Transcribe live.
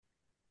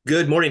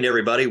Good morning,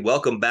 everybody.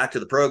 Welcome back to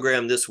the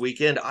program this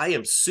weekend. I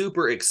am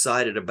super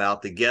excited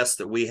about the guests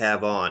that we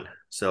have on.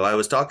 So I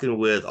was talking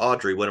with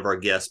Audrey, one of our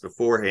guests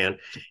beforehand,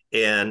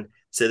 and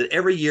said that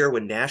every year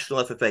when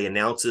National FFA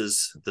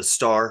announces the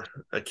star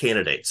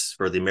candidates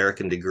for the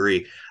American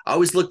degree, I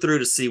always look through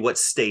to see what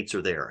states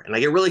are there. And I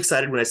get really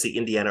excited when I see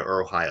Indiana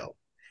or Ohio.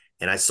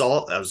 And I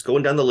was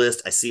going down the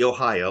list, I see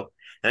Ohio,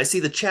 and I see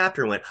the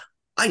chapter and went,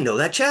 I know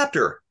that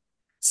chapter.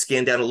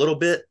 Scan down a little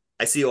bit,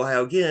 I see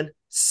Ohio again,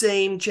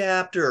 same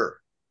chapter.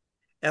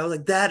 And I was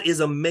like, that is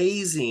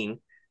amazing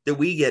that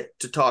we get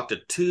to talk to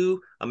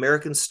two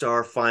American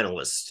Star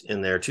finalists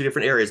in there, two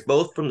different areas,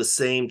 both from the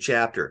same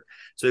chapter.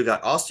 So we've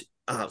got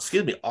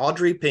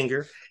Audrey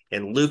Pinger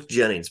and Luke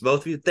Jennings.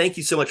 Both of you, thank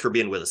you so much for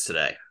being with us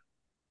today.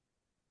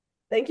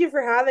 Thank you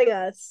for having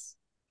us.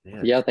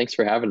 Yeah, Yeah, thanks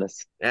for having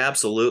us.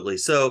 absolutely.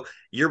 So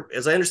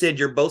as I understand,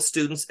 you're both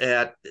students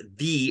at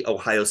the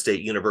Ohio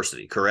State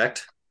University,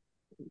 correct?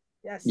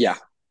 Yeah. Yes.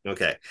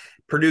 Okay.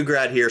 Purdue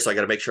grad here, so I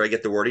got to make sure I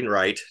get the wording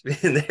right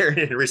in there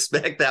and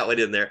respect that one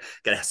in there.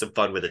 Got to have some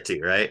fun with it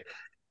too, right?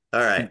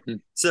 All right. Mhm.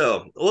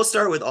 So we'll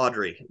start with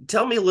Audrey.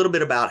 Tell me a little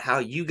bit about how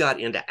you got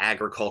into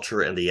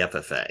agriculture and the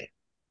FFA.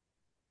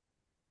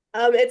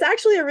 It's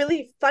actually a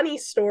really funny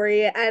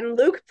story, and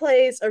Luke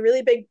plays a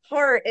really big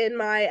part in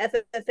my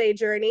FFA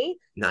journey.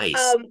 Nice.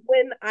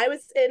 When I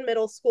was in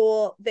middle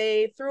school,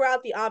 they threw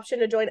out the option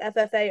to join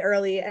FFA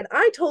early, and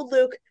I told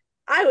Luke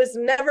I was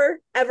never,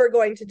 ever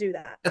going to do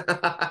that.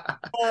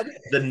 Um,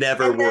 The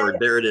never and then, word.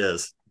 There it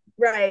is.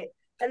 right.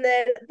 And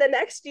then the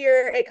next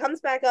year, it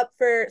comes back up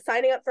for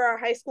signing up for our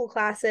high school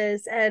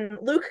classes, and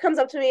Luke comes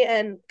up to me,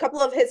 and a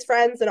couple of his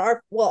friends and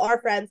our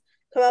friends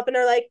come up and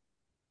are like,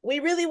 we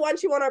really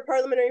want you on our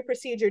parliamentary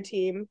procedure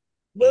team.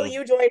 Will Mm,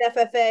 you join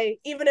FFA,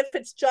 even if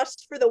it's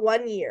just for the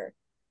 1 year?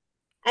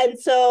 And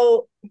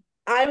so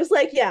I was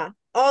like, yeah,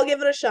 I'll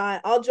give it a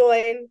shot. I'll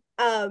join.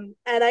 And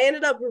I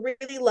ended up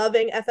really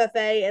loving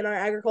FFA and our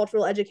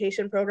agricultural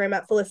education program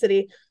at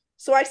Felicity.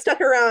 So I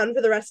stuck around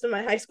for the rest of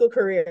my high school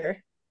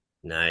career.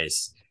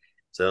 nice.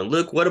 So,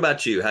 Luke, what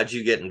about you? How'd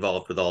you get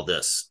involved with all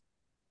this?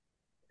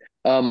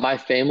 My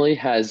family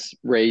has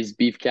raised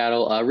beef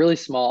cattle, a really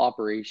small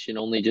operation,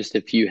 only just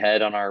a few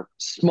head on our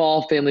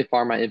small family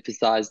farm. I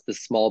emphasize the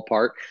small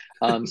part.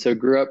 So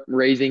grew up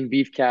raising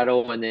beef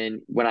cattle, and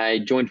then when I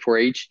joined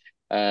 4-H,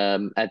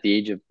 at the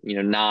age of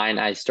 9,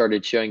 I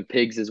started showing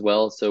pigs as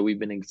well. So we've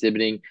been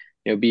exhibiting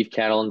beef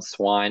cattle and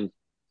swine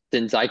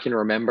since I can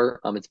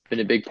remember. It's been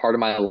a big part of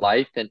my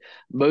life, and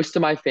most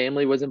of my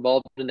family was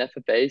involved in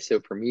FFA. So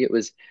for me, it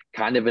was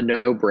kind of a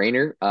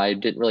no-brainer. I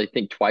didn't really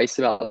think twice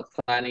about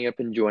signing up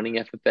and joining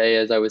FFA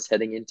as I was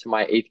heading into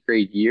my 8th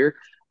grade year.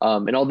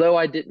 And although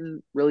I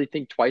didn't really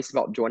think twice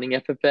about joining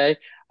FFA,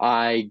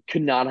 I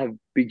could not have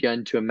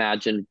begun to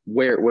imagine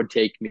where it would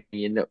take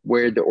me and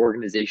where the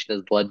organization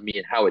has led me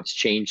and how it's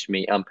changed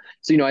me.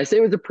 So I say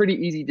it was a pretty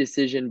easy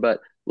decision, but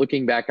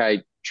looking back,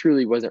 I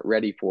truly wasn't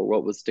ready for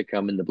what was to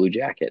come in the Blue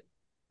Jacket.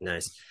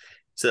 Nice.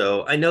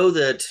 So I know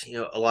that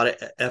a lot of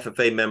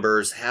FFA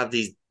members have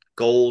these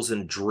goals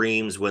and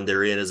dreams when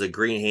they're in as a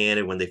green hand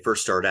and when they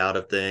first start out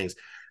of things.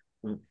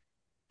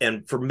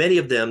 And for many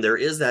of them, there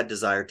is that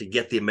desire to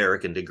get the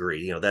American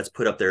degree. That's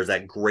put up there as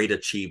that great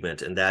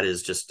achievement, and that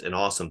is just an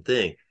awesome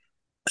thing.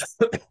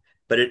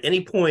 But at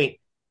any point,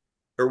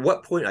 or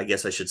what point, I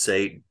guess I should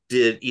say,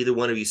 did either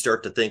one of you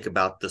start to think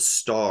about the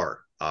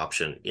star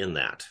option in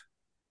that?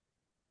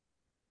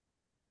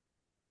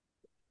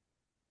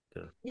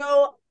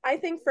 No, I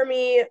think for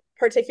me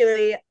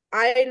particularly,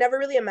 I never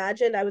really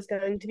imagined I was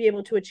going to be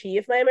able to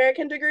achieve my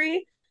American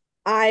degree.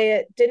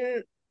 I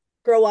didn't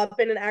grow up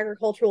in an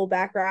agricultural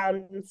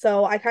background,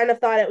 so I kind of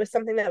thought it was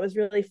something that was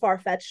really far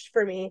fetched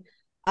for me.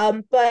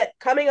 But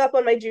coming up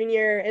on my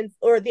junior and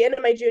or the end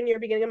of my junior,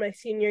 beginning of my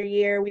senior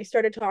year, we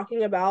started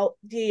talking about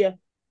the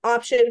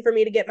option for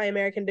me to get my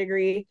American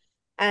degree,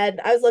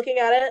 and I was looking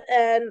at it,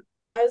 and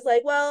I was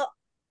like, well,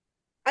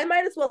 I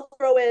might as well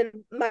throw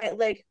in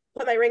my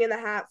put my ring in the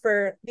hat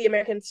for the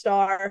American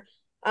Star.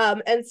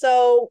 And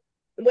so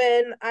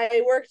when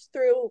I worked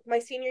through my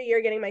senior year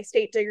getting my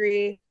state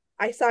degree,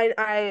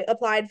 I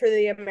applied for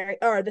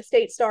the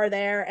state star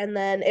there, and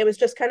then it was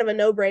just kind of a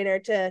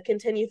no-brainer to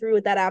continue through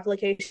with that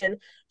application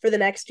for the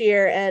next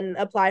year and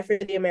apply for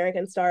the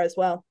American Star as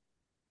well.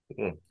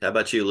 How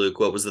about you, Luke?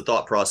 What was the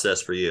thought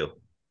process for you?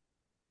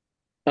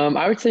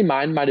 I would say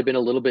mine might have been a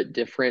little bit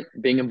different,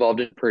 being involved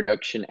in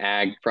production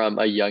ag from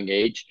a young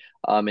age.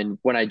 And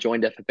when I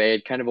joined FFA,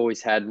 I'd kind of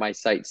always had my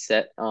sights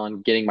set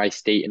on getting my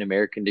state and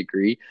American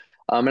degree.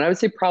 And I would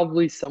say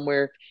probably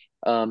somewhere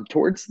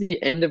towards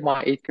the end of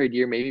my 8th grade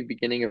year, maybe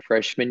beginning of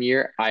freshman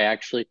year, I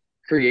actually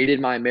created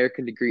my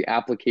American degree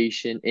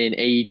application in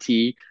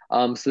AET,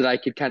 so that I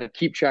could kind of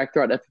keep track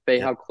throughout FFA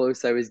Yep. how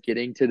close I was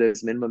getting to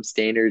those minimum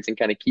standards and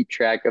kind of keep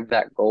track of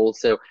that goal.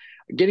 So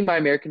getting my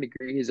American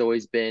degree has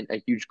always been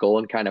a huge goal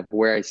and kind of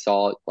where I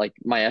saw like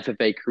my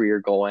FFA career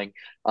going.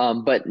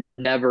 But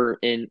never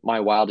in my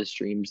wildest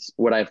dreams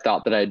would I have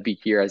thought that I'd be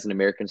here as an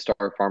American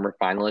Star Farmer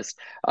finalist.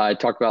 I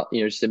talked about,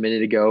 just a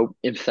minute ago,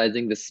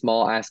 emphasizing the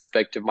small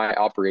aspect of my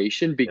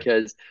operation,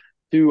 because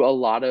to a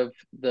lot of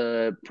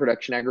the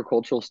production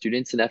agricultural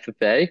students in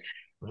FFA,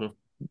 Mhm.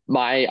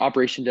 my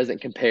operation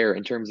doesn't compare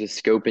in terms of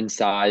scope and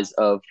size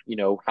of,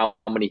 how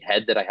many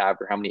head that I have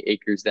or how many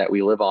acres that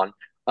we live on.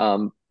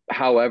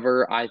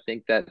 However, I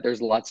think that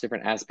there's lots of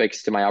different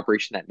aspects to my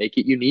operation that make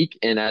it unique.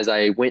 And as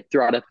I went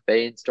throughout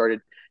FFA and started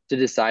to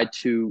decide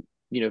to,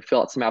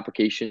 fill out some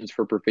applications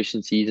for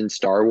proficiencies and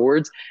star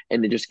awards,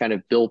 and they just kind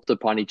of built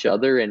upon each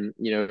other. And,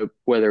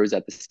 whether it was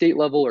at the state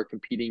level or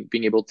competing,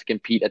 being able to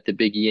compete at the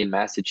Big E in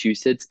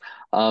Massachusetts,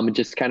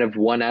 just kind of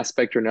one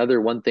aspect or another,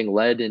 one thing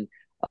led. And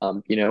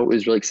it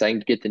was really exciting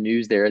to get the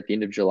news there at the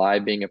end of July,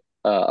 being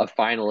a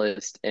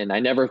finalist. And I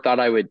never thought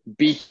I would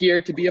be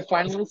here to be a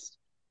finalist.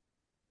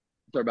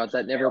 Sorry about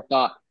that. Never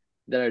thought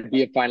that I'd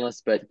be a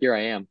finalist, but here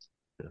I am.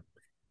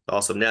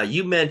 Awesome. Now,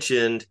 you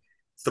mentioned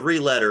three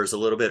letters a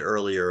little bit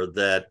earlier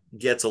that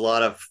gets a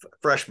lot of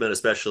freshmen,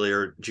 especially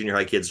or junior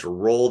high kids, to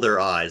roll their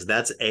eyes.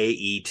 That's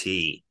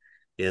AET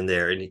in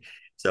there. And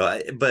so,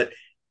 but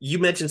you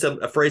mentioned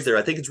a phrase there.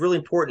 I think it's really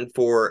important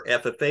for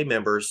FFA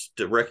members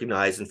to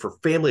recognize, and for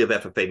family of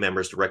FFA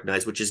members to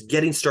recognize, which is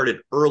getting started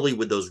early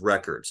with those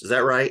records. Is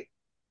that right?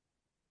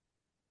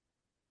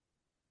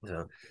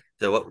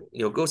 So what,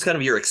 what's kind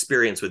of your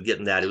experience with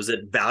getting that? Was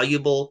it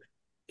valuable?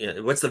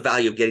 What's the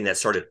value of getting that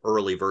started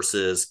early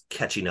versus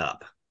catching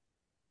up?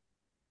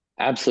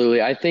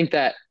 Absolutely. I think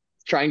that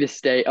trying to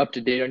stay up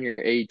to date on your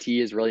AET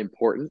is really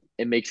important.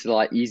 It makes it a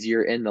lot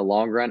easier in the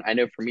long run. I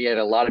know for me, I had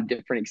a lot of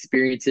different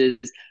experiences,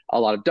 a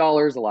lot of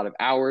dollars, a lot of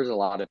hours, a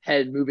lot of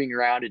head moving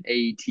around in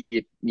AET.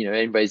 If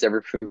anybody's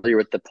ever familiar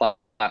with the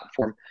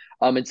platform.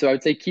 And so I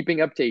would say keeping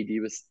up to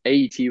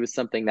AET was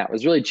something that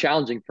was really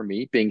challenging for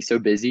me, being so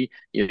busy,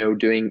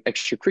 doing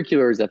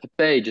extracurriculars,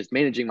 FFA, just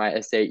managing my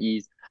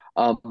SAEs.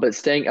 But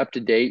staying up to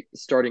date,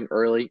 starting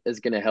early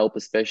is going to help,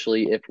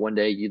 especially if one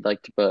day you'd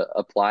like to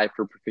apply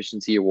for a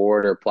proficiency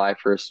award or apply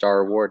for a star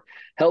award.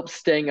 Helps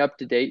staying up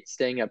to date,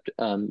 staying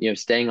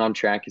on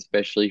track,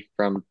 especially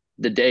from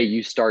the day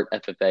you start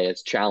FFA,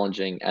 as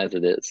challenging as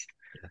it is.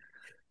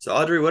 So,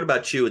 Audrey, what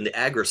about you in the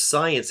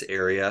agri-science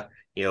area?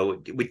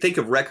 We think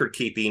of record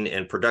keeping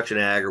and production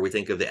ag, or we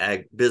think of the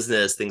ag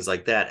business, things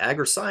like that.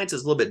 Agri-science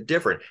is a little bit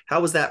different.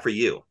 How was that for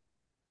you?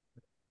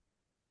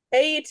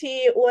 AET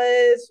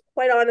was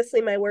quite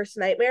honestly my worst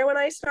nightmare when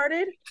I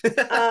started.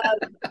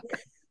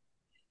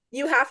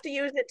 You have to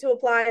use it to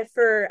apply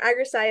for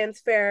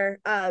agri-science fair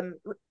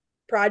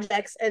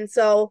projects. And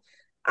so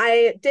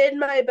I did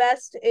my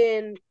best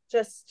in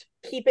just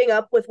keeping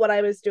up with what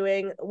I was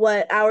doing,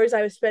 what hours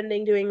I was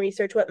spending doing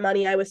research, what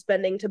money I was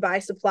spending to buy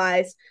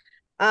supplies.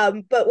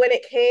 But when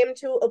it came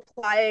to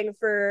applying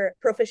for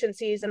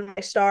proficiencies and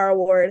my star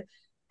award,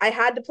 I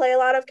had to play a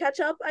lot of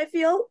catch up, I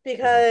feel,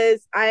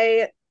 because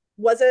I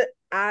wasn't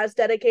as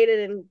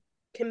dedicated in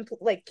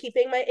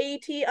keeping my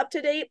AET up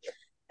to date.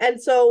 And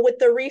so with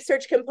the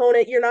research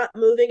component, you're not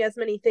moving as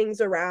many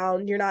things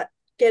around. You're not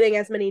getting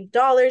as many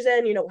dollars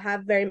in. You don't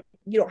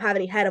have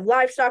any head of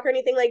livestock or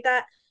anything like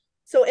that.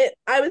 So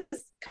I was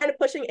kind of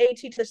pushing AT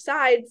to the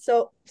side.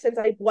 So since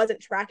I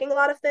wasn't tracking a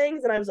lot of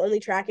things and I was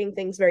only tracking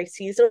things very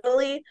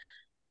seasonally,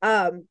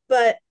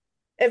 but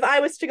if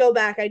I was to go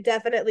back, I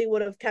definitely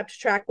would have kept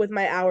track with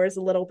my hours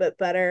a little bit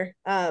better.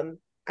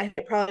 I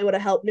probably would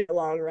have helped me in the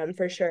long run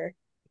for sure.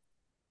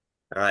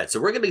 All right, so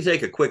we're going to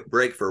take a quick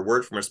break for a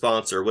word from our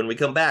sponsor. When we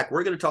come back,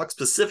 we're going to talk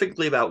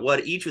specifically about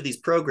what each of these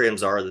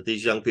programs are that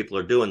these young people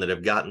are doing that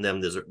have gotten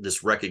them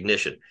this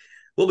recognition.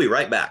 We'll be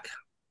right back.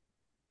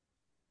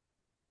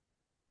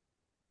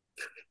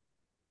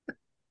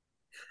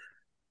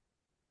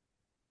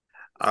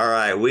 All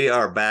right, we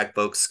are back,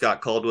 folks.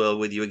 Scott Caldwell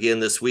with you again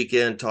this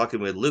weekend,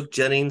 talking with Luke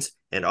Jennings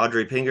and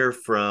Audrey Pinger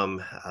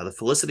from the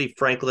Felicity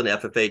Franklin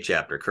FFA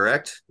chapter,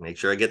 correct? Make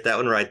sure I get that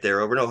one right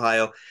there over in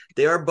Ohio.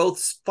 They are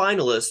both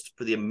finalists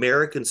for the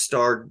American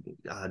Star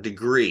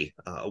degree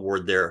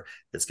award there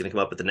that's going to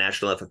come up at the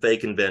National FFA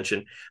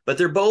Convention, but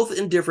they're both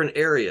in different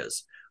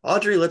areas.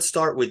 Audrey, let's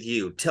start with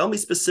you. Tell me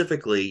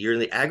specifically, you're in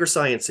the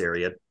agri-science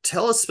area.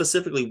 Tell us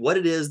specifically what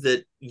it is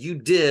that you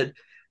did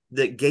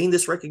that gained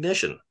this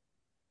recognition.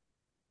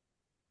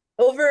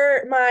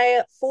 Over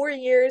my 4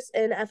 years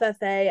in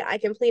FFA, I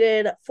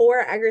completed 4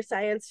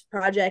 agri-science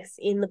projects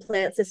in the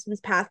plant systems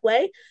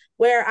pathway,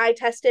 where I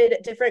tested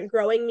different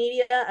growing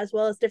media as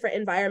well as different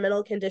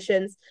environmental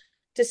conditions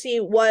to see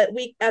what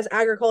we as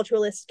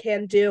agriculturalists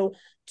can do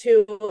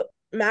to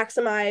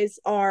maximize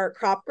our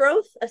crop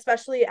growth,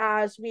 especially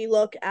as we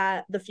look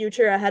at the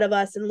future ahead of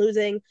us and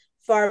losing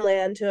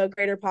farmland to a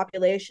greater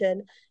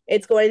population.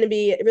 It's going to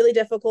be really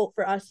difficult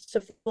for us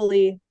to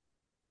fully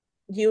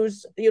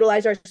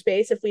utilize our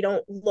space if we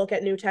don't look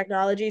at new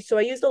technologies. So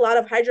I used a lot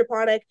of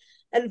hydroponic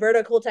and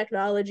vertical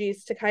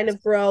technologies to kind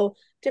of grow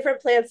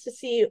different plants to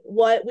see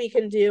what we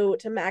can do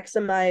to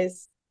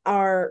maximize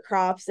our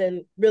crops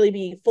and really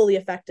be fully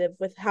effective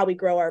with how we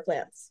grow our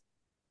plants.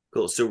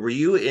 Cool. So were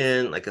you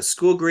in like a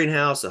school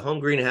greenhouse, a home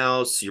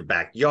greenhouse, your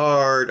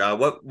backyard?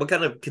 What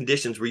kind of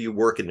conditions were you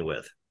working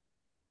with?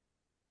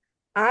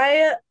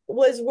 I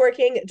was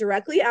working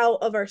directly out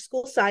of our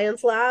school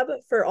science lab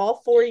for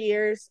all 4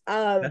 years.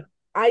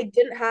 I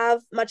didn't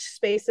have much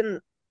space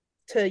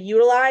to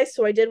utilize,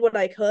 so I did what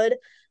I could.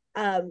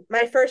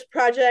 My first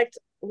project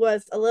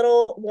was a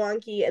little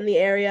wonky in the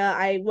area.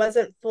 I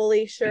wasn't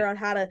fully sure on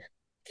how to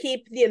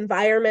keep the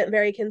environment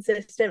very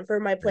consistent for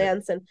my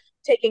plants and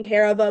taking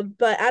care of them.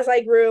 But as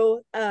I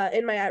grew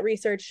in my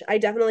research, I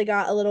definitely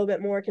got a little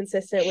bit more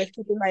consistent with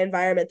keeping my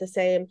environment the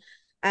same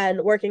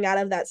and working out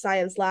of that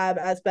science lab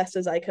as best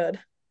as I could.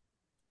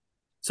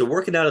 So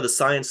working out of the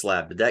science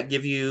lab, did that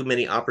give you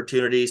many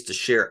opportunities to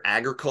share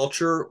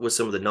agriculture with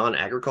some of the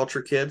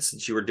non-agriculture kids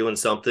since you were doing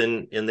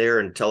something in there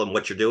and tell them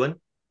what you're doing?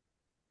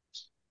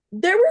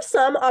 There were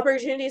some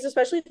opportunities,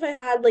 especially if I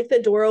had like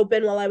the door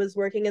open while I was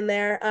working in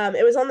there.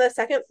 It was on the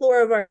second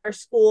floor of our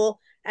school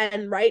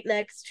and right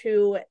next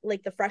to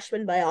like the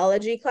freshman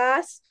biology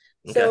class.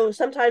 Okay. So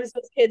sometimes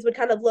those kids would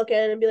kind of look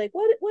in and be like,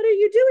 what are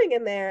you doing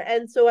in there?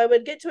 And so I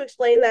would get to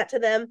explain that to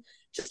them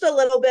just a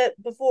little bit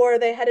before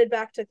they headed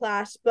back to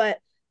class. But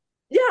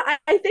yeah,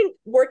 I think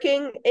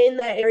working in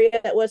that area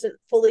that wasn't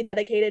fully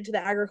dedicated to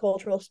the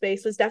agricultural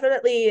space was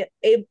definitely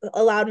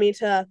allowed me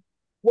to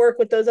work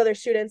with those other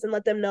students and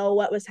let them know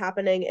what was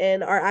happening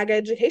in our ag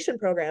education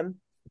program.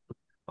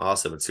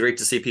 Awesome. It's great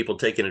to see people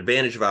taking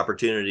advantage of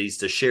opportunities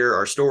to share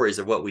our stories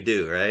of what we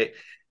do, right?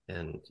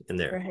 And in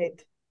there.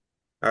 Right.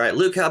 All right,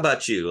 Luke, how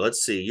about you?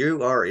 Let's see.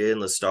 You are in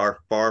the Star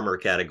Farmer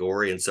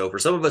category. And so for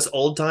some of us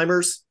old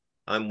timers,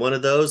 I'm one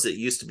of those that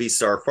used to be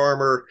Star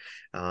Farmer,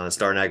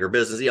 Star in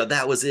Agribusiness.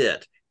 That was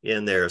it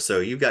in there. So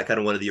you've got kind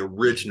of one of the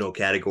original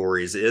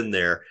categories in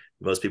there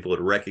most people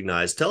would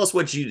recognize. Tell us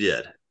what you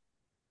did.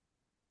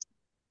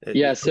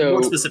 Yeah, so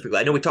more specifically,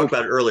 I know we talked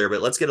about it earlier,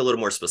 but let's get a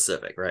little more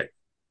specific, right?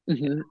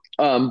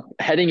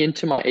 Heading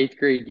into my eighth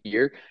grade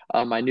year,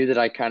 I knew that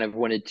I kind of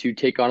wanted to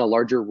take on a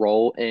larger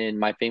role in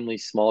my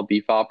family's small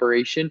beef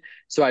operation.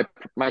 So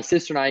my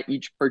sister and I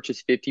each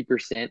purchased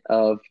 50%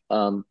 of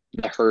the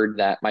herd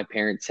that my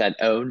parents had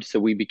owned. So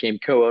we became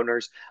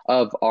co-owners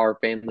of our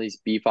family's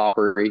beef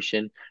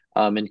operation.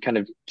 And kind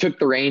of took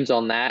the reins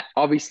on that.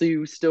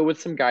 Obviously, still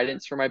with some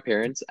guidance from my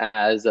parents,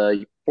 as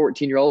a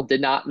 14-year-old did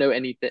not know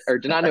anything or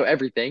did not know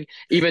everything,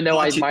 even though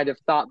I might have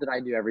thought that I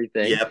knew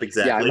everything. Yep, Yeah, I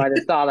exactly. might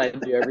have thought I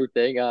knew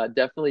everything.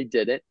 Definitely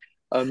didn't.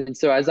 And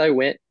so as I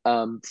went,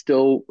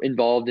 still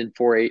involved in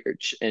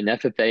 4-H and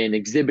FFA and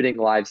exhibiting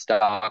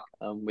livestock,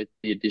 with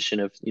the addition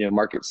of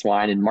market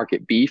swine and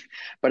market beef.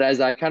 But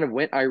as I kind of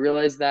went, I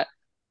realized that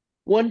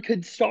one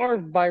could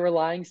starve by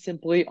relying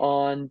simply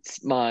on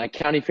my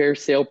county fair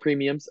sale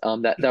premiums.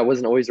 That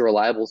wasn't always a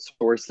reliable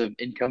source of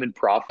income and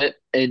profit,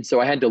 and so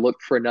I had to look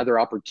for another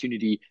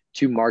opportunity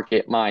to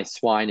market my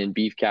swine and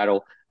beef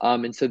cattle.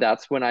 And so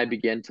that's when I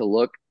began to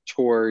look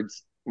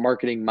towards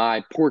marketing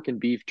my pork and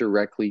beef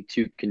directly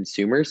to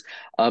consumers.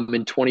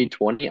 In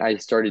 2020, I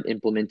started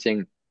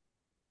implementing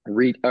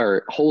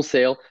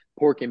wholesale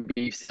pork and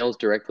beef sales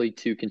directly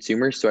to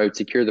consumers. So I would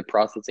secure the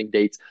processing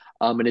dates,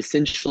 and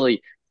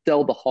essentially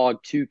sell the hog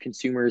to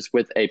consumers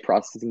with a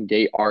processing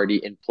date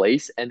already in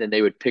place, and then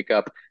they would pick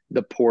up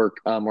the pork,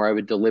 or I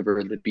would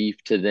deliver the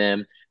beef to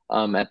them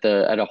at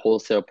a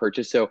wholesale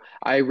purchase. So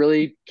I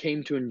really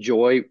came to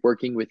enjoy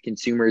working with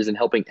consumers and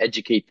helping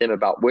educate them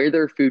about where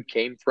their food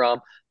came from,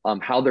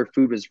 how their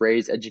food was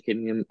raised,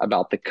 educating them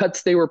about the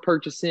cuts they were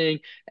purchasing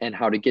and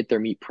how to get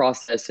their meat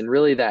processed, and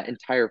really that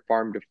entire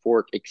farm to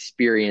fork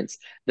experience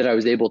that I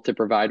was able to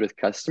provide with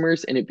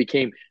customers. And it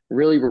became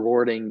really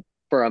rewarding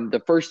from the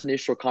first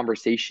initial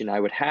conversation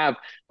I would have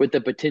with the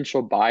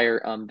potential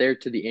buyer, there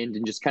to the end,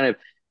 and just kind of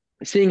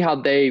seeing how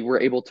they were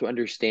able to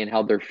understand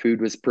how their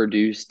food was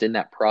produced in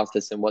that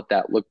process and what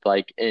that looked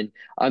like. And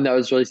that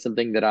was really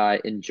something that I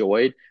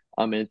enjoyed.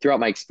 And throughout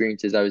my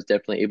experiences, I was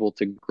definitely able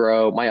to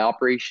grow my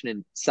operation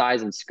in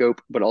size and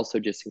scope, but also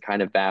just in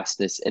kind of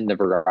vastness in the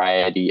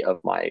variety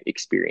of my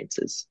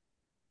experiences.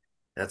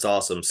 That's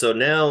awesome. So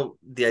now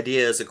the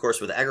idea is, of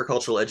course, with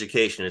agricultural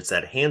education, it's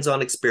that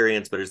hands-on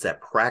experience, but it's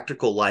that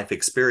practical life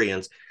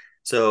experience.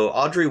 So,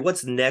 Audrey,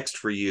 what's next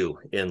for you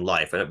in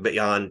life?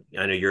 Beyond,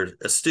 I know you're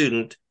a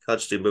student,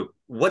 college student, but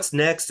what's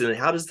next, and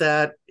how does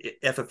that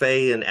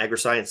FFA and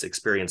agri-science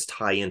experience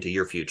tie into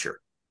your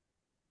future?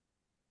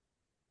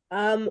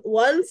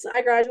 Once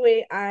I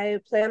graduate, I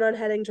plan on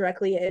heading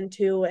directly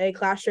into a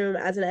classroom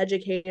as an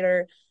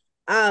educator.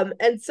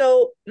 And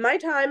so my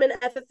time in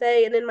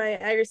FFA and in my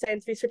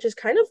agri-science research is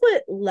kind of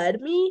what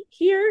led me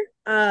here.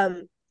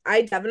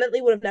 I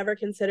definitely would have never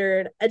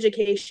considered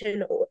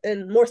education,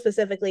 and more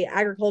specifically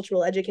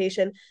agricultural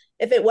education,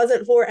 if it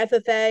wasn't for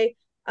FFA.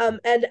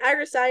 And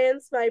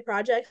agri-science, my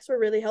projects were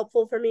really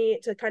helpful for me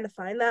to kind of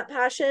find that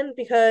passion,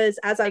 because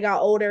as I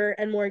got older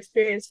and more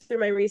experienced through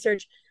my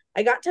research,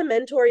 I got to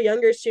mentor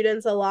younger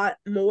students a lot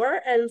more.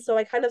 And so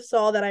I kind of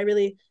saw that I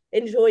really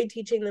enjoyed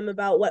teaching them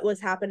about what was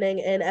happening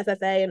in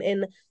FFA and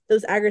in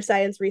those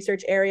agri-science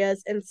research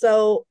areas. And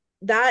so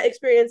that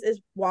experience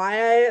is why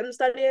I am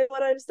studying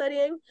what I'm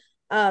studying.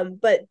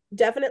 But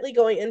definitely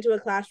going into a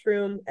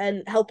classroom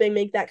and helping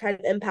make that kind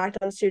of impact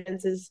on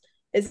students is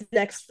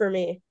next for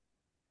me.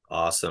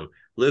 Awesome.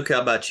 Luke,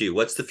 how about you?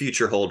 What's the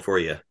future hold for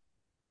you?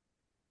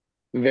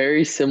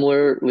 Very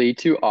similarly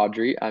to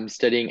Audrey, I'm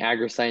studying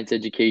agri-science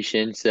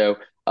education, so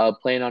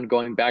plan on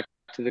going back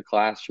to the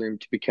classroom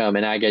to become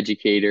an ag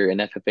educator, an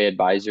FFA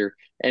advisor.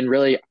 And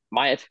really,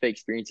 my FFA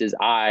experiences,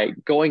 I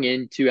going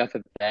into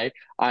FFA,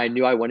 I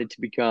knew I wanted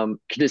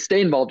to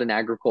stay involved in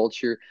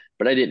agriculture,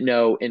 but I didn't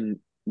know in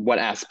what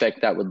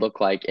aspect that would look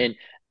like. And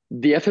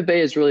the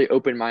FFA has really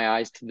opened my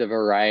eyes to the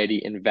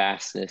variety and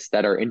vastness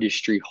that our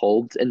industry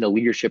holds and the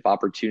leadership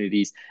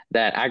opportunities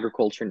that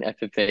agriculture and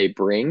FFA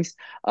brings.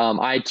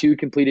 I too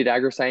completed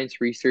agri-science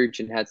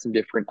research and had some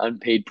different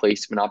unpaid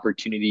placement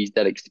opportunities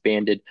that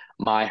expanded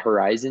my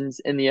horizons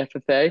in the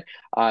FFA.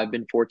 I've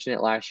been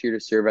fortunate last year to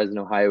serve as an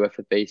Ohio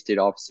FFA state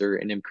officer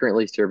and am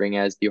currently serving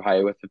as the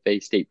Ohio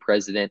FFA state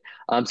president.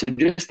 So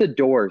just the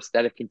doors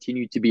that have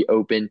continued to be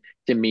open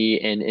to me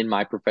and in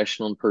my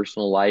professional and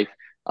personal life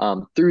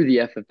through the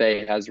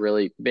FFA has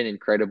really been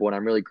incredible. And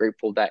I'm really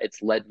grateful that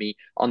it's led me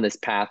on this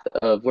path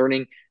of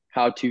learning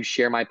how to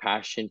share my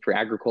passion for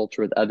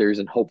agriculture with others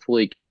and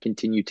hopefully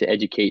continue to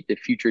educate the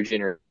future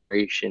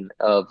generation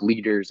of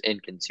leaders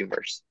and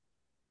consumers.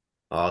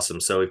 Awesome.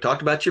 So we've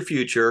talked about your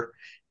future.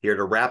 Here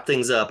to wrap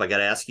things up, I got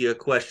to ask you a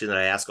question that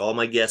I ask all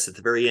my guests at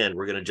the very end.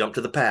 We're going to jump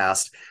to the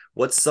past.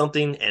 What's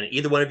something, and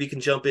either one of you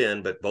can jump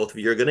in, but both of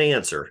you are going to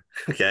answer.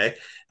 Okay.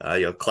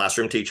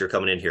 Classroom teacher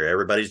coming in here.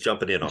 Everybody's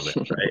jumping in on this,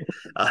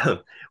 right?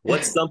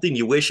 What's something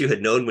you wish you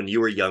had known when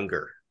you were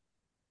younger?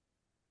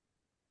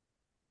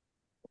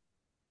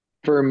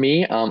 For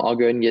me, I'll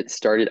go ahead and get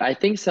started. I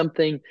think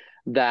something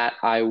that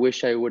I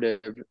wish I would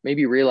have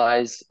maybe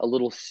realized a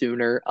little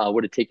sooner,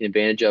 would have taken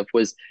advantage of,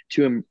 was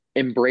to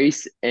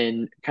embrace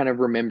and kind of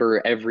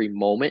remember every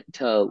moment,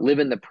 to live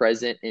in the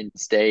present and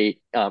stay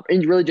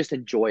and really just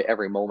enjoy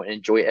every moment,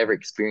 enjoy every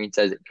experience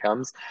as it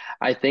comes.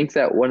 I think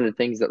that one of the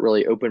things that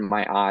really opened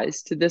my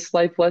eyes to this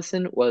life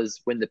lesson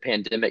was when the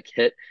pandemic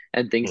hit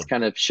and things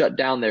kind of shut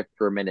down there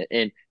for a minute.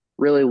 And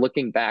really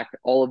looking back,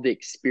 all of the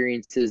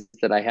experiences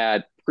that I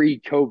had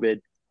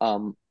pre-COVID,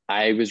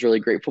 I was really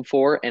grateful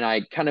for, and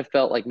I kind of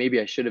felt like maybe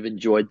I should have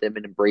enjoyed them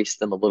and embraced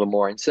them a little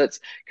more. And so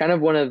that's kind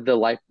of one of the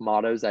life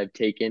mottos I've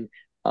taken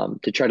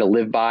to try to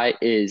live by,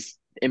 is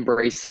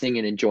embracing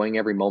and enjoying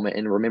every moment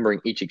and remembering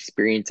each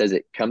experience as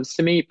it comes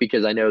to me,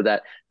 because I know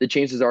that the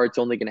chances are it's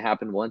only going to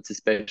happen once,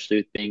 especially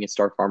with being a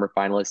Star Farmer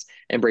finalist,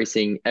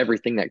 embracing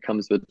everything that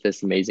comes with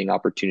this amazing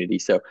opportunity.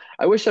 So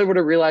I wish I would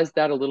have realized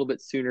that a little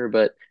bit sooner,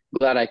 but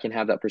glad I can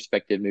have that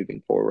perspective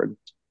moving forward.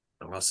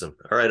 Awesome.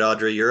 All right,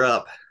 Audrey, you're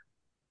up.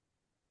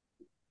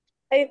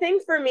 I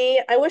think for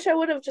me, I wish I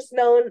would have just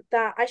known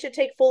that I should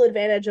take full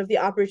advantage of the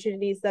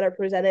opportunities that are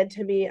presented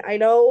to me. I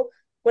know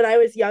when I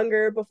was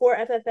younger, before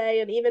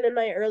FFA, and even in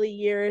my early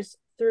years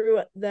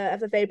through the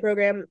FFA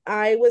program,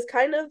 I was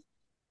kind of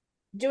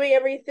doing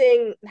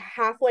everything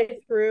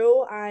halfway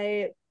through.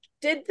 I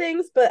did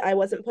things, but I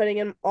wasn't putting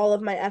in all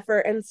of my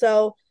effort. And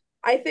so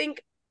I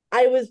think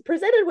I was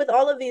presented with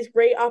all of these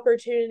great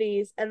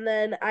opportunities, and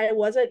then I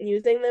wasn't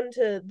using them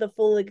to the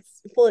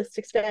fullest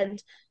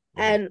extent.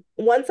 And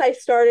once I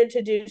started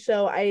to do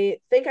so, I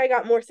think I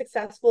got more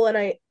successful, and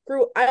I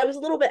was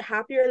a little bit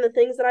happier in the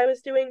things that I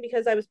was doing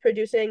because I was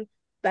producing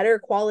better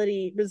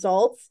quality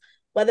results,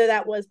 whether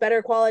that was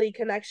better quality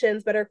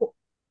connections,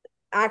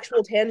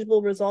 actual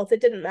tangible results.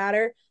 It didn't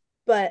matter,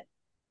 but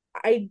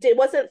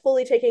wasn't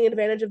fully taking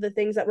advantage of the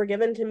things that were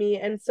given to me.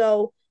 And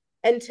so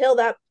until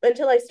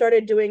I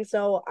started doing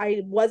so,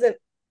 I wasn't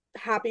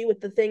happy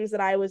with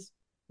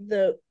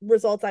the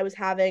results I was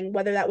having,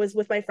 whether that was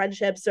with my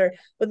friendships or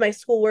with my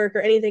schoolwork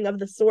or anything of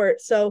the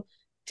sort. So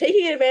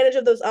taking advantage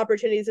of those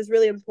opportunities is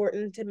really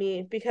important to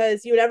me,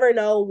 because you never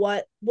know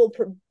what will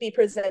be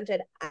presented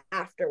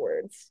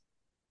afterwards.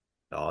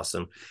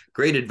 Awesome.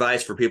 Great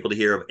advice for people to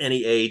hear of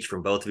any age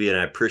from both of you, and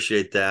I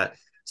appreciate that.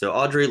 So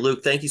Audrey,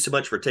 Luke, thank you so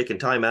much for taking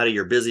time out of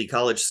your busy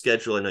college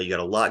schedule. I know you got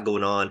a lot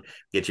going on,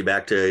 get you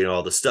back to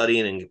all the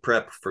studying and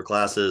prep for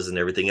classes and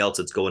everything else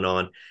that's going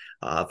on.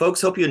 Folks,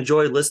 hope you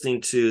enjoyed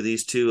listening to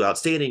these two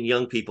outstanding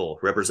young people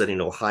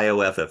representing Ohio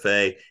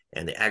FFA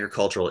and the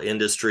agricultural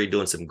industry,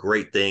 doing some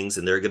great things,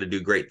 and they're going to do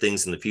great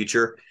things in the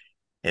future.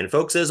 And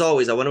folks, as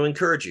always, I want to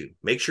encourage you,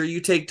 make sure you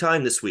take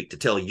time this week to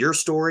tell your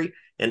story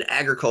and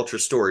agriculture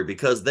story,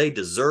 because they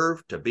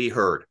deserve to be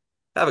heard.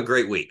 Have a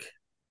great week.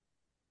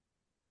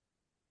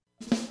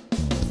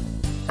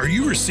 Are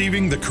you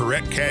receiving the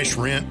correct cash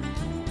rent?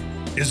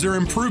 Is there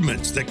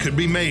improvements that could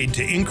be made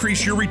to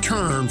increase your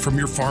return from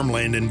your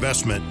farmland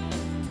investment?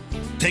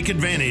 Take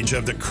advantage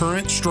of the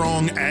current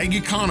strong ag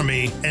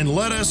economy and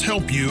let us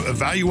help you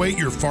evaluate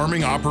your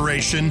farming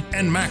operation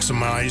and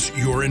maximize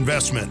your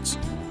investments.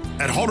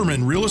 At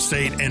Halderman Real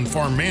Estate and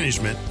Farm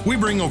Management, we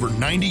bring over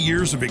 90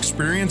 years of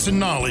experience and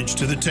knowledge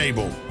to the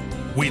table.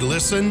 We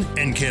listen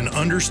and can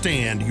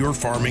understand your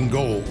farming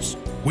goals.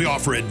 We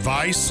offer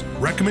advice,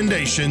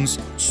 recommendations,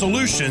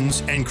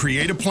 solutions, and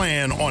create a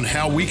plan on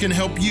how we can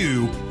help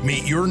you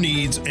meet your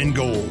needs and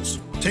goals.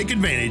 Take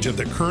advantage of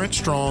the current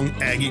strong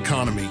ag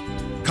economy.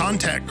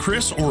 Contact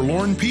Chris or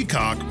Lauren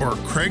Peacock or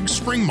Craig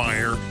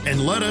Springmeyer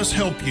and let us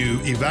help you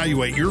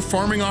evaluate your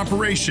farming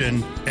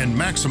operation and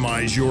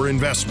maximize your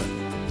investment.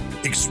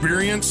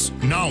 Experience,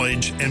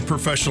 knowledge, and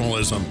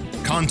professionalism.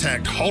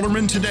 Contact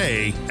Halderman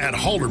today at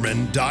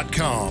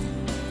halderman.com.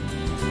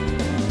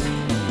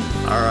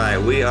 All right,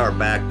 we are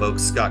back,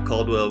 folks. Scott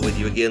Caldwell with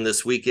you again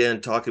this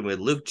weekend, talking with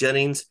Luke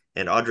Jennings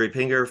and Audrey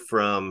Pinger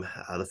from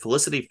the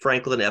Felicity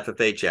Franklin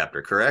FFA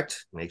chapter,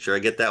 correct? Make sure I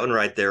get that one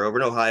right there over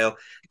in Ohio.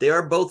 They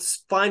are both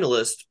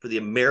finalists for the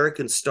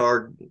American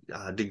Star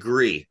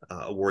degree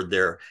award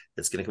there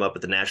that's going to come up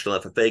at the National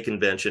FFA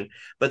Convention,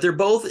 but they're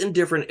both in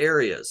different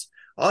areas.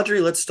 Audrey,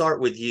 let's start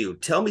with you.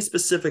 Tell me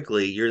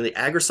specifically, you're in the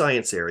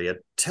agri-science area.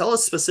 Tell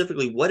us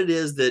specifically what it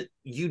is that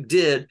you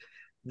did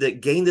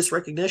that gained this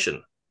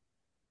recognition.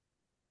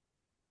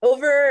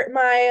 Over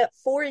my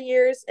 4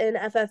 years in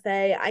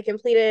FFA, I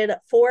completed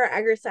 4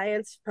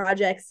 agri-science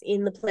projects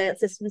in the plant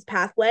systems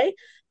pathway,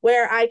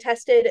 where I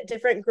tested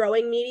different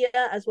growing media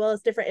as well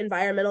as different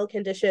environmental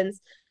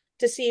conditions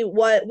to see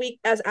what we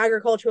as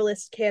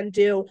agriculturalists can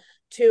do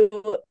to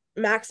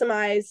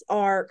maximize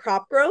our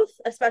crop growth,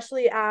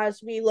 especially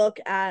as we look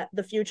at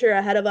the future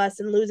ahead of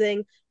us and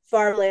losing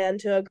farmland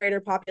to a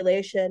greater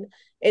population.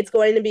 It's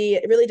going to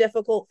be really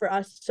difficult for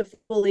us to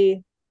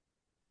fully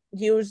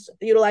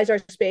utilize our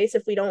space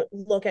if we don't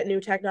look at new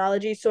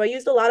technologies. So I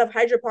used a lot of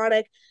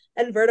hydroponic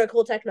and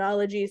vertical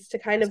technologies to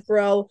kind of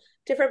grow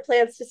different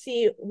plants to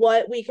see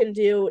what we can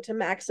do to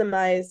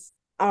maximize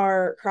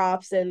our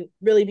crops and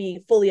really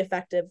be fully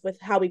effective with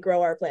how we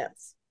grow our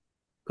plants.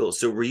 Cool.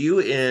 So were you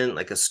in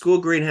like a school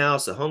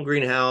greenhouse, a home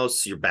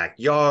greenhouse, your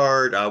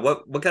backyard?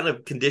 What kind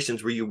of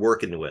conditions were you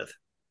working with?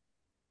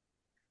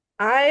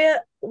 I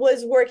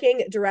was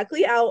working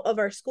directly out of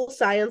our school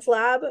science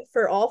lab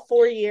for all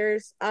 4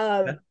 years.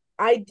 Yeah.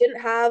 I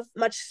didn't have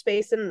much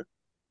space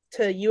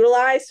to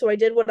utilize, so I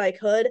did what I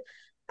could.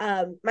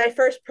 My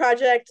first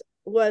project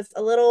was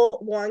a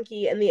little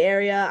wonky in the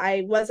area.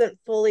 I wasn't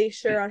fully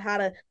sure on how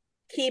to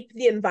keep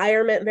the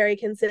environment very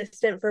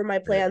consistent for my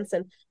plants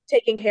and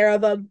taking care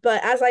of them.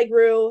 But as I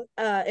grew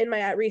in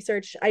my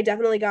research, I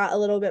definitely got a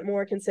little bit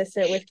more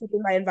consistent with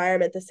keeping my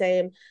environment the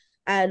same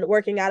and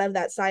working out of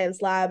that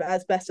science lab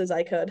as best as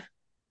I could.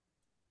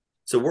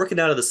 So working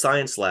out of the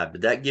science lab,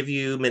 did that give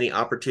you many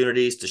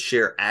opportunities to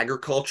share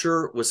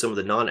agriculture with some of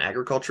the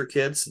non-agriculture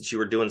kids since you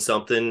were doing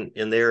something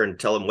in there and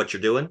tell them what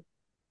you're doing?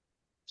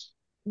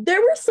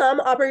 There were some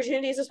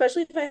opportunities,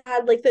 especially if I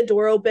had like the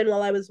door open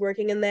while I was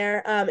working in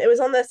there. It was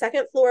on the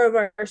second floor of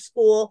our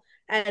school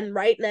and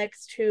right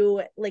next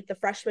to like the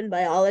freshman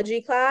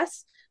biology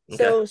class.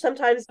 Okay. So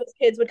sometimes those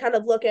kids would kind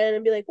of look in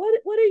and be like,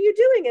 what are you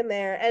doing in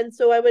there? And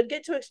so I would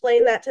get to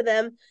explain that to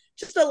them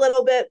just a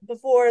little bit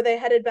before they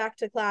headed back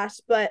to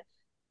class. But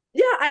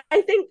yeah,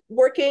 I think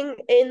working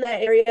in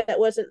that area that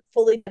wasn't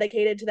fully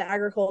dedicated to the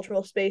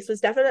agricultural space was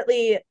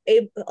definitely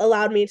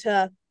allowed me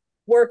to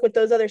work with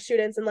those other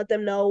students and let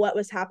them know what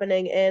was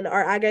happening in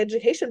our ag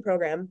education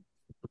program.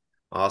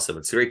 Awesome.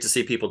 It's great to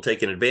see people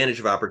taking advantage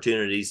of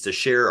opportunities to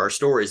share our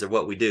stories of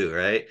what we do,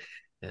 right?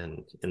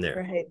 And in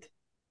there. Right.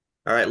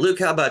 All right, Luke,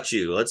 how about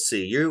you? Let's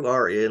see. You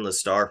are in the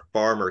Star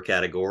Farmer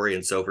category.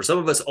 And so for some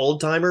of us old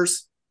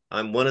timers,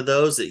 I'm one of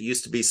those that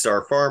used to be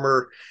Star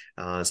Farmer,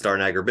 Star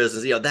and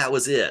Agribusiness. That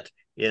was it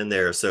in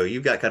there. So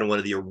you've got kind of one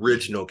of the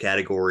original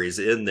categories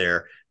in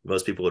there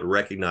most people would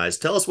recognize.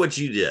 Tell us what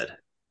you did.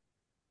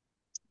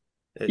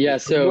 Yeah,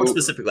 so more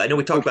specifically, I know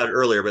we talked about it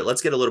earlier, but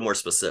let's get a little more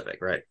specific,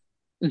 right?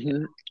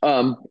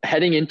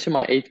 Heading into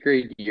my 8th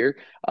grade year,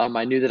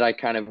 I knew that I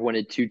kind of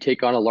wanted to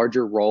take on a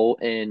larger role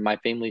in my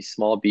family's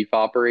small beef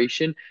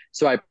operation.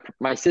 So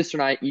my sister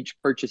and I each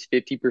purchased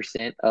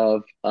 50%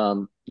 of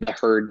the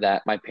herd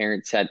that my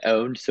parents had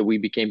owned. So we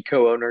became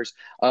co-owners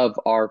of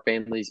our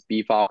family's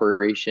beef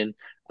operation.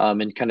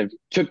 And kind of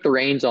took the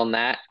reins on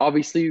that.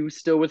 Obviously,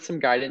 still with some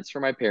guidance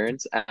from my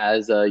parents,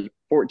 as a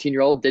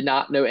 14-year-old did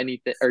not know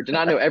anything or did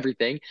not know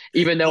everything,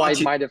 even though I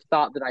might have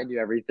thought that I knew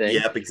everything.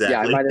 Yep, exactly.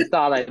 Yeah, I might have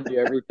thought I knew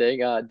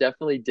everything.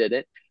 Definitely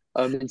didn't.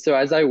 And so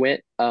as I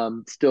went,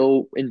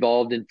 still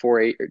involved in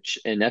 4-H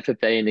and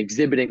FFA and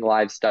exhibiting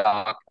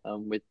livestock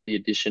with the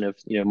addition of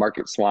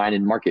market swine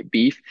and market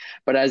beef.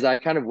 But as I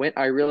kind of went,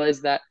 I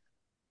realized that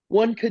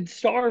one could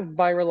starve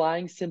by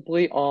relying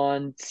simply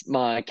on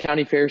my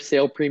county fair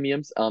sale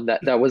premiums.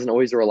 That wasn't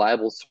always a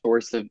reliable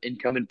source of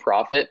income and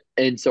profit.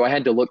 And so I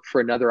had to look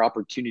for another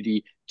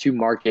opportunity to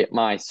market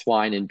my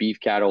swine and beef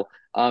cattle.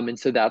 And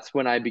so that's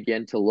when I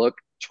began to look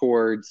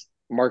towards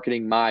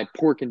marketing my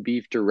pork and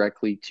beef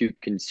directly to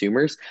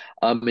consumers.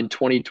 In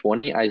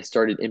 2020, I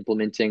started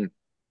implementing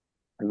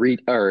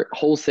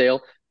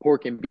wholesale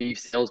pork and beef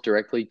sales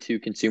directly to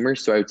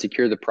consumers. So I would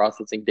secure the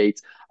processing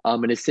dates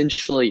and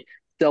essentially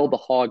sell the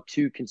hog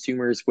to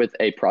consumers with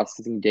a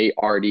processing date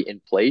already in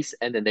place,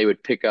 and then they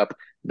would pick up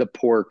the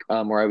pork,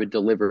 or I would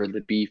deliver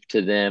the beef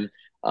to them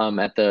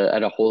at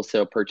a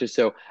wholesale purchase.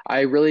 So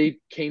I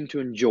really came to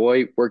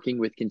enjoy working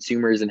with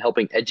consumers and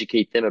helping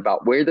educate them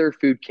about where their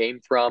food came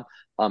from,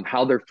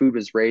 how their food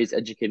was raised,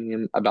 educating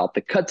them about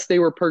the cuts they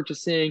were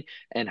purchasing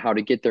and how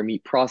to get their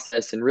meat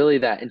processed, and really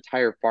that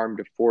entire farm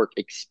to fork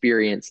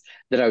experience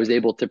that I was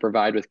able to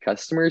provide with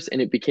customers.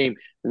 And it became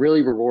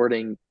really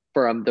rewarding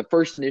from the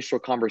first initial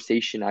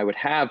conversation I would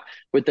have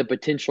with the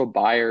potential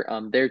buyer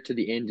there to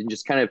the end, and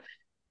just kind of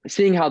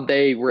seeing how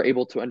they were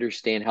able to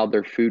understand how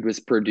their food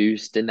was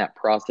produced in that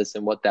process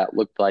and what that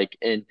looked like.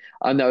 And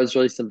that was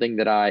really something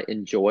that I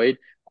enjoyed.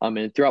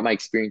 And throughout my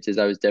experiences,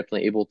 I was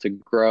definitely able to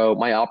grow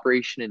my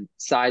operation in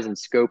size and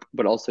scope,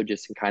 but also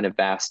just in kind of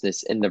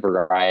vastness in the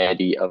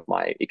variety of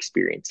my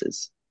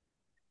experiences.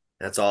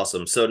 That's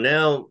awesome. So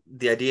now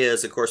the idea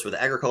is, of course, with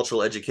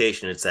agricultural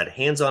education, it's that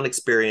hands-on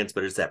experience,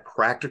 but it's that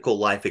practical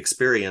life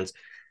experience.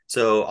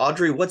 So,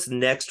 Audrey, what's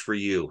next for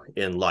you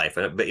in life?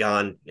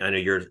 Beyond, I know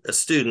you're a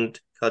student,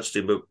 college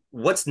student, but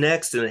what's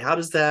next, and how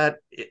does that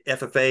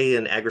FFA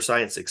and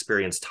agri-science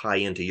experience tie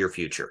into your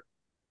future?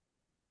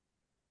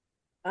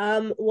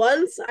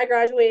 Once I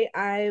graduate,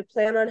 I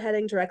plan on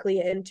heading directly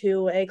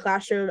into a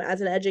classroom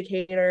as an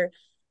educator.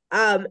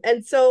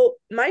 And so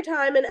my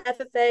time in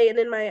FFA and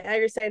in my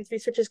agri-science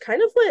research is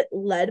kind of what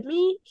led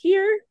me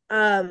here.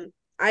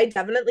 I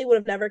definitely would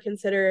have never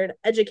considered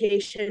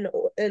education,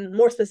 and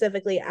more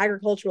specifically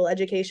agricultural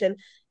education,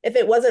 if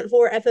it wasn't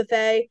for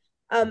FFA.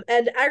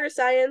 And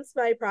agri-science,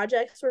 my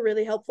projects were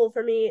really helpful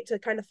for me to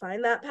kind of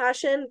find that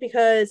passion,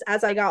 because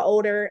as I got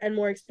older and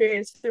more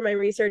experienced through my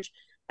research,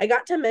 I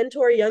got to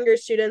mentor younger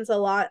students a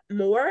lot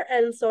more.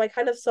 And so I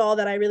kind of saw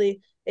that I really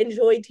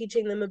enjoyed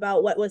teaching them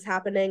about what was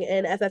happening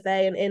in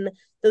FFA and in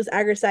those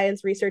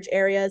agri-science research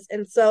areas.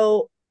 And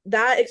so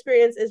that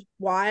experience is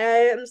why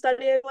I am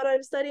studying what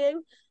I'm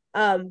studying.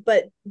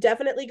 But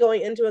definitely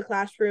going into a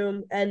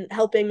classroom and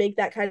helping make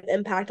that kind of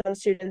impact on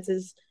students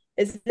is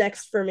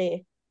next for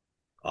me.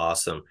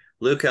 Awesome.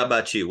 Luke, how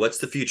about you? What's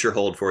the future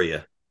hold for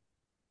you?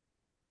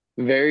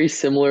 Very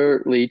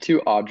similarly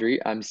to Audrey,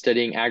 I'm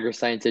studying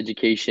agri-science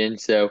education,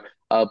 so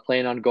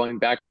plan on going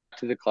back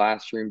to the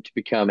classroom to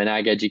become an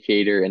ag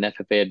educator and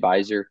FFA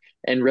advisor.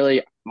 And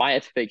really, my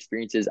FFA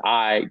experiences,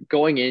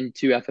 going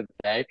into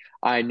FFA,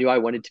 I knew I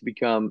wanted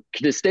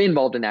to stay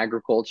involved in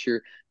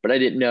agriculture, but I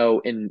didn't know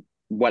in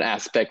what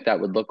aspect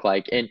that would look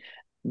like. And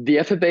the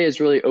FFA has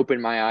really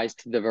opened my eyes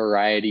to the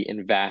variety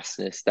and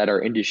vastness that our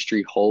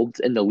industry holds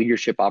and the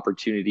leadership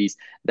opportunities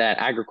that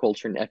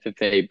agriculture and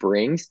FFA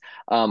brings.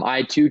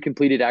 I too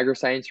completed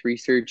agri-science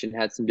research and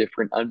had some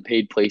different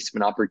unpaid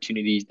placement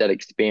opportunities that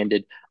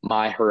expanded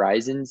my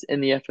horizons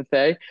in the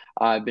FFA.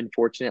 I've been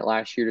fortunate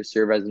last year to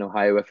serve as an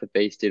Ohio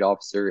FFA state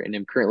officer, and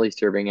am currently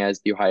serving as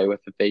the Ohio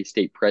FFA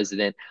state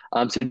president.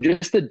 So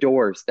just the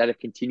doors that have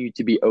continued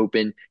to be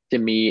open to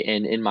me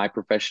and in my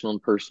professional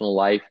and personal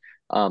life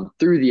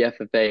through the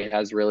FFA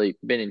has really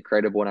been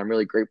incredible. And I'm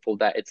really grateful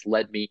that it's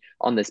led me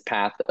on this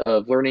path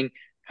of learning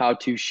how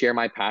to share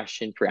my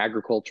passion for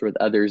agriculture with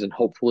others, and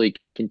hopefully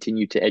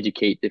continue to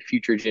educate the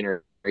future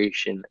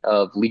generation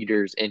of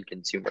leaders and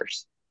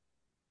consumers.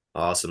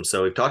 Awesome.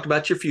 So we've talked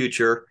about your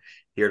future.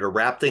 Here to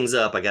wrap things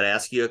up, I got to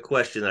ask you a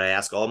question that I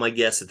ask all my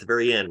guests at the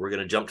very end. We're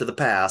going to jump to the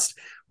past.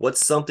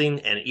 What's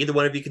something, and either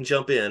one of you can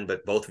jump in,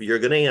 but both of you are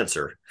going to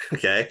answer.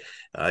 Okay.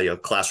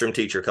 Classroom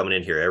teacher coming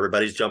in here.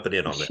 Everybody's jumping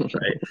in on this,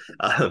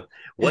 right?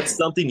 What's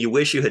something you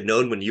wish you had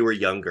known when you were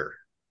younger?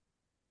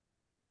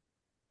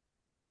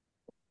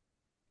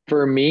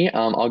 For me,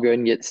 I'll go ahead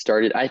and get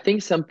started. I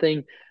think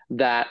something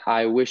that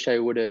I wish I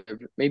would have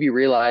maybe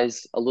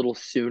realized a little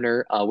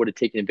sooner, would have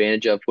taken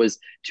advantage of, was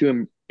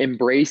to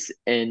embrace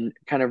and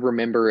kind of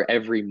remember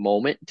every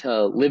moment,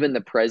 to live in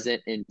the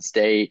present and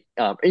stay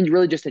and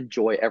really just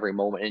enjoy every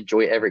moment,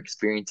 enjoy every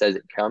experience as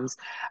it comes.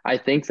 I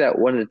think that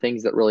one of the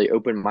things that really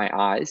opened my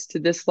eyes to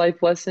this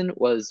life lesson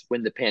was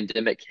when the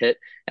pandemic hit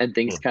and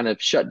things kind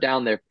of shut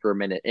down there for a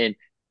minute. And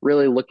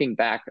really looking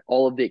back,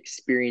 all of the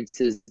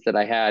experiences that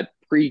I had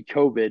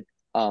pre-COVID,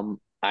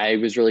 I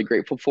was really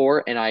grateful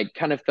for, and I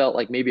kind of felt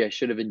like maybe I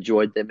should have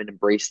enjoyed them and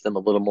embraced them a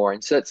little more.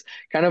 And so it's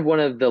kind of one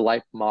of the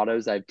life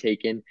mottos I've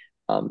taken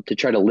to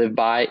try to live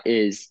by,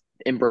 is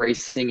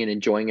embracing and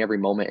enjoying every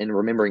moment and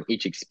remembering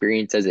each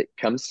experience as it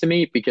comes to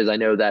me, because I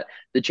know that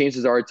the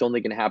chances are it's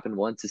only going to happen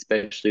once,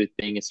 especially with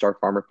being a Star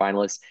Farmer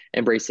finalist,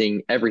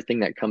 embracing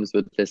everything that comes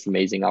with this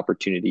amazing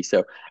opportunity.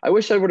 So I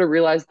wish I would have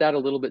realized that a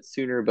little bit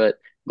sooner, but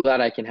glad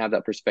I can have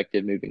that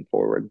perspective moving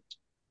forward.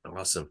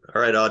 Awesome.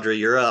 All right, Audrey,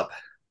 you're up.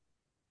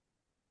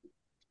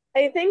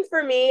 I think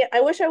for me,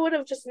 I wish I would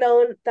have just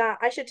known that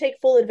I should take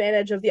full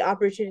advantage of the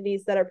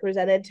opportunities that are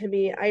presented to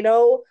me. I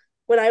know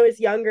when I was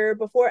younger,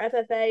 before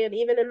FFA, and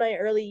even in my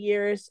early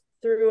years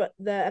through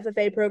the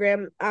FFA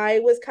program, I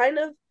was kind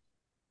of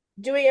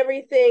doing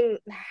everything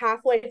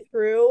halfway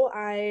through.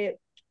 I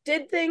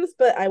did things,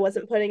 but I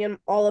wasn't putting in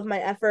all of my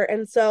effort.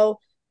 And so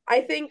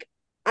I think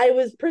I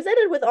was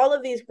presented with all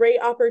of these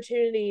great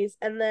opportunities,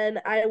 and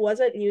then I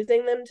wasn't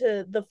using them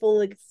to the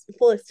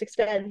fullest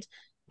extent.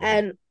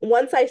 And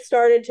once I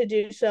started to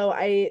do so,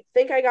 I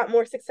think I got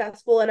more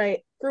successful, and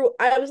I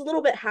was a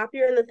little bit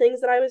happier in the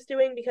things that I was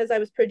doing, because I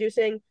was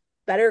producing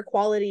better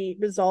quality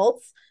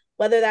results,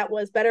 whether that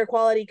was better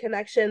quality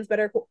connections,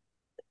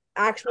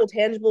 actual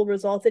tangible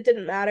results. It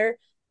didn't matter,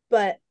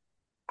 but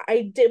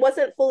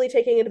wasn't fully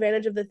taking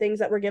advantage of the things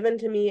that were given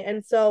to me.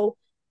 And so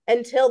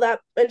until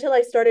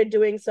I started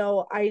doing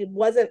so, I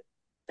wasn't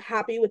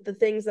happy with the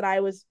things that I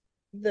was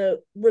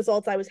the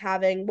results I was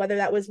having, whether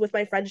that was with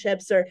my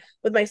friendships or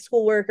with my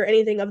schoolwork or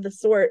anything of the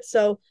sort.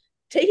 So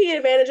taking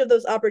advantage of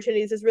those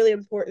opportunities is really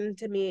important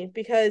to me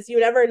because you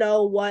never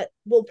know what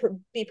will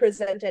be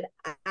presented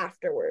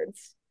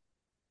afterwards.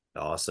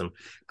 Awesome.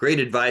 Great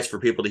advice for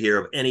people to hear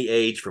of any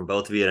age from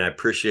both of you, and I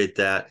appreciate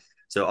that.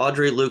 So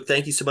Audrey, Luke,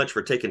 thank you so much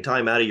for taking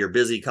time out of your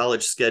busy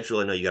college schedule.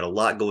 I know you got a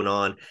lot going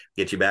on,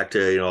 get you back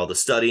to all the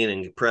studying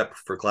and prep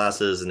for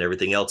classes and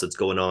everything else that's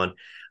going on.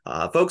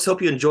 Folks,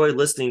 hope you enjoyed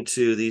listening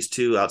to these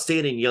two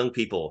outstanding young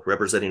people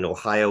representing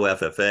Ohio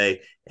FFA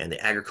and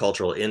the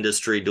agricultural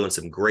industry, doing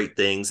some great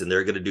things, and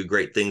they're going to do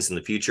great things in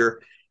the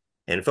future.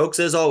 And folks,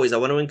 as always, I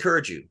want to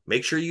encourage you,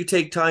 make sure you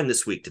take time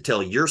this week to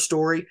tell your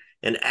story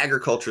and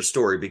agriculture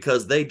story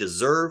because they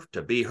deserve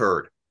to be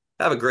heard.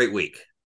 Have a great week.